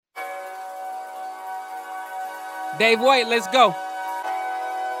Wight, let's go.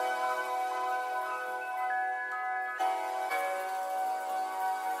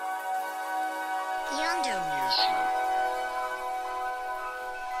 Yondo.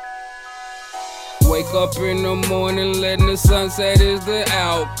 Wake up in the morning, letting the sunset is the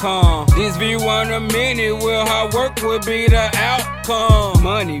outcome. This view on a minute, where hard work would be the outcome.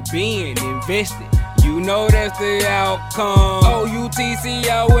 Money being invested, you know that's the outcome.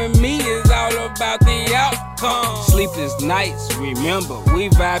 OUTCO and me is all about the outcome. Sleepless nights, remember, we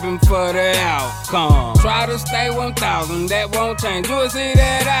vibing for the outcome. Try to stay 1,000, that won't change, you'll see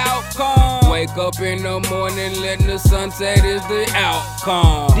that outcome. Wake up in the morning, letting the sunset is the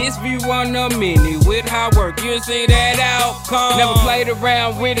outcome. This view on a minute, with hard work, you'll see that outcome. Never played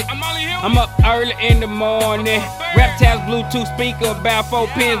around with it, I'm up early in the morning. Rap tabs, Bluetooth speaker, about 4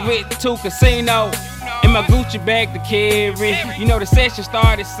 pins with 2 casinos. In my Gucci bag to carry, you know the session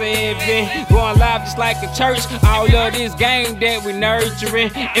started 7. Going live just like a church, all of this game that we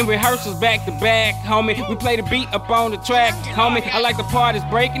nurturing. In rehearsals back to back, homie, we play the beat up on the track, homie. I like the parties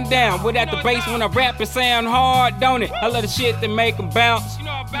breaking down, without the bass when I rap it sound hard, don't it? I love the shit that make them bounce,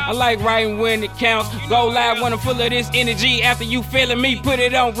 I like writing when it counts. Go live when I'm full of this energy, after you feeling me, put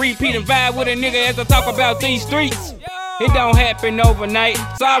it on repeat and vibe with a nigga as I talk about these streets. It don't happen overnight.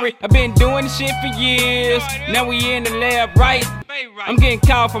 Sorry, I've been doing this shit for years. Now we in the lab, right? I'm getting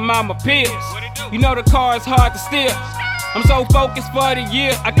called from all my peers. You know the car is hard to steal. I'm so focused for the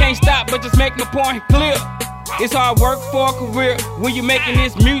year, I can't stop but just make my point clear. It's hard work for a career when you making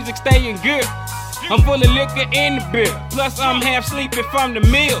this music staying good. I'm full of liquor in the beer, plus I'm half sleeping from the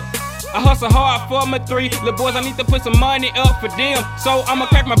meal. I hustle hard for my 3 little boys, I need to put some money up for them. So I'ma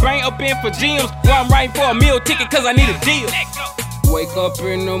crack my brain open for gyms, while I'm writing for a meal ticket cause I need a deal. Wake up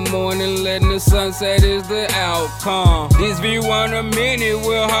in the morning, letting the sunset is the outcome. This view on a minute,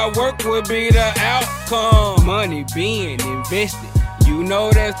 where hard work would be the outcome. Money being invested, you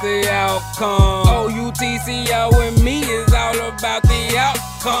know that's the outcome. OUTCO and me is all about the outcome.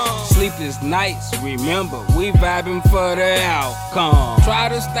 Sleepless nights, remember, we vibing for the outcome. Try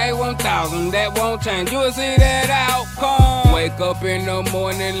to stay 1,000, that won't change, you'll see that outcome. Wake up in the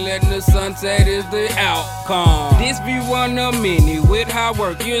morning, letting the sunset is the outcome. This view on a minute, with hard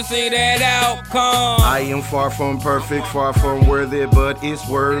work, you'll see that outcome. I am far from perfect, far from worthy, but it's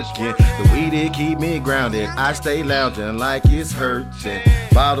working. The weed it keep me grounded, I stay lounging like it's hurting.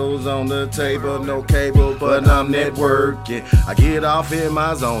 Bottles on the table, no cable, but I'm networking. I get off in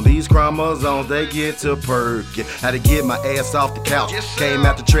my zone, these chromosomes, they get to perking. Had to get my ass off the couch, came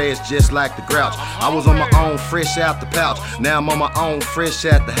out the trash just like the grouch. I was on my own, fresh out the pouch, now I'm on my own, fresh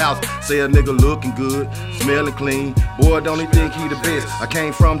at the house. Say a nigga looking good, smelling clean, boy don't he think he the best. I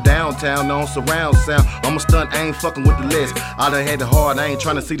came from downtown on surround sound, I'm a stunt, I ain't fucking with the less. I done had it hard, I ain't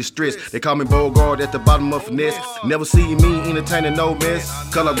trying to see the stress. They call me Bogart at the bottom of finesse. Never see me entertaining no mess.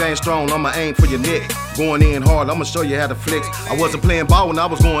 Color game strong, I'ma aim for your neck. Going in hard, I'ma show you how to flex. I wasn't playing ball when I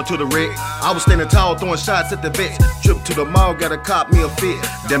was going to the wreck. I was standing tall, throwing shots at the vets. Trip to the mall, gotta cop me a fit.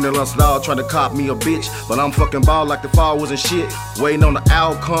 Damn near lost it all, trying to cop me a bitch. But I'm fucking ball like the fall wasn't shit. Waiting on the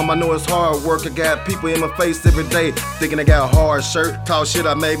outcome, I know it's hard work. I got people in my face every day, thinking they got a hard shirt. Talk shit,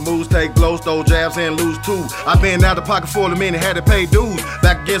 I make moves, take blows, throw jabs and lose too. I been out the pocket for a minute, had to pay dues.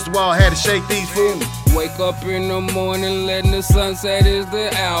 Back against the wall, had to shake these fools. Wake up in the morning, letting the sunset is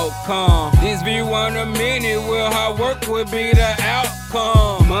the outcome. This view on a minute, where hard work would be the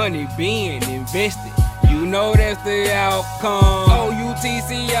outcome. Money being invested, you know that's the outcome.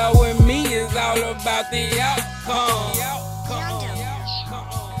 OUTCO and me is all about the outcome.